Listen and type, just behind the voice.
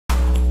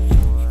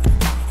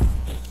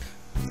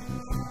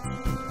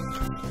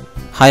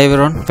Hi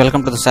everyone,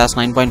 welcome to the SAS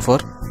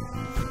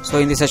 9.4. So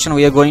in this session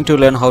we are going to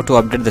learn how to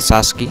update the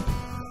SAS key.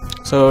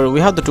 So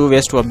we have the two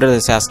ways to update the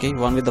SAS key,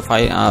 one with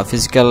the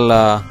physical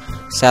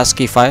SAS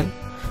key file,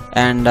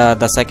 and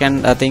the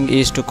second thing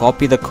is to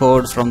copy the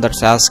code from that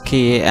SAS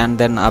key and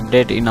then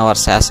update in our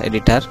SAS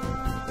editor.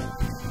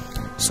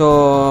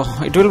 So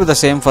it will be the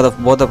same for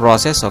both the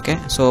process, okay?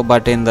 So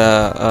but in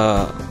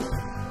the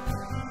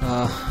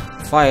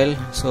file,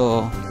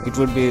 so it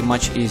would be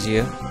much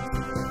easier.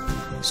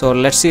 So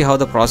let's see how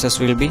the process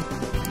will be.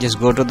 Just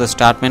go to the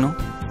start menu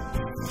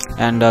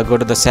and go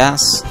to the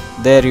SAS.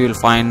 There you will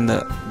find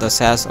the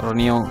SAS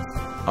renew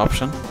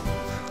option.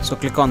 So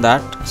click on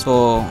that.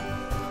 So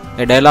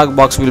a dialog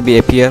box will be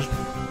appear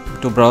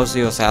to browse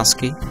your SAS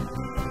key.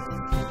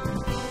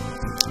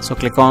 So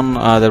click on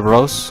the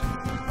browse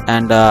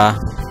and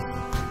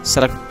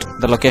select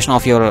the location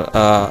of your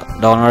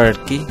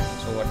downloaded key,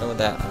 so whatever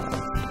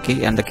the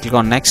key, and click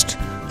on next,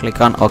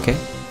 click on OK.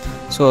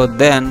 So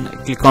then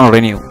click on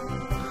renew.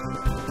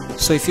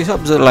 So if you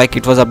observe, like,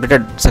 it was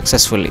updated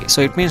successfully, so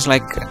it means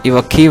like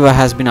your key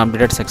has been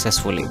updated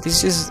successfully.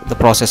 This is the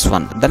process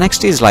one. The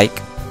next is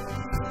like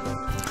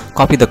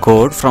copy the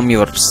code from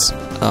your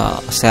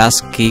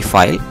SAS key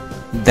file,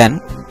 then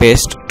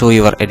paste to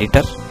your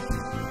editor.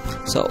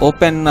 So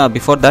open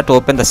before that,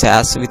 open the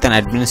SAS with an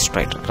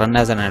administrator, run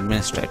as an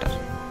administrator.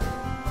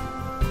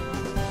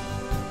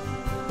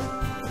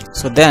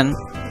 So then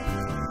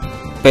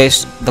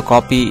paste the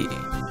copy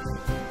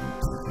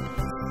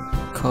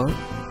code,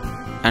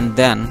 and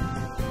then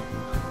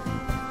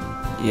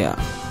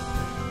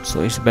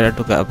so it's better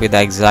to copy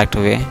the exact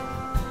way.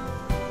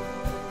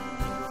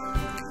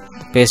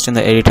 Paste in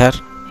the editor,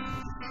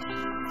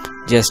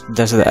 just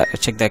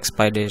check the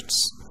expire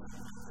dates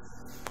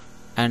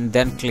and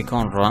then click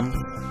on run.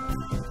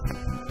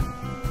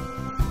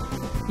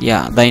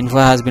 The info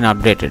has been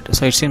updated,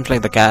 so it seems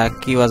like the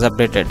key was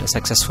updated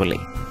successfully.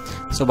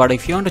 So but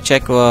if you want to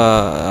check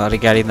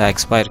regarding the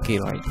expire key,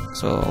 right,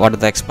 so what is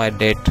the expire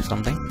date,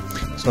 something,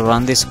 so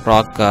run this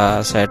proc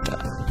set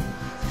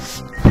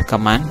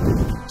command.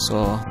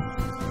 So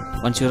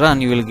once you run,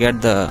 you will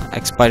get the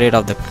expire date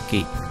of the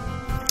key.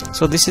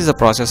 So this is the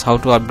process how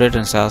to update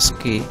in SAS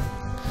key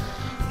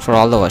for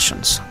all the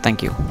versions.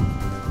 Thank you.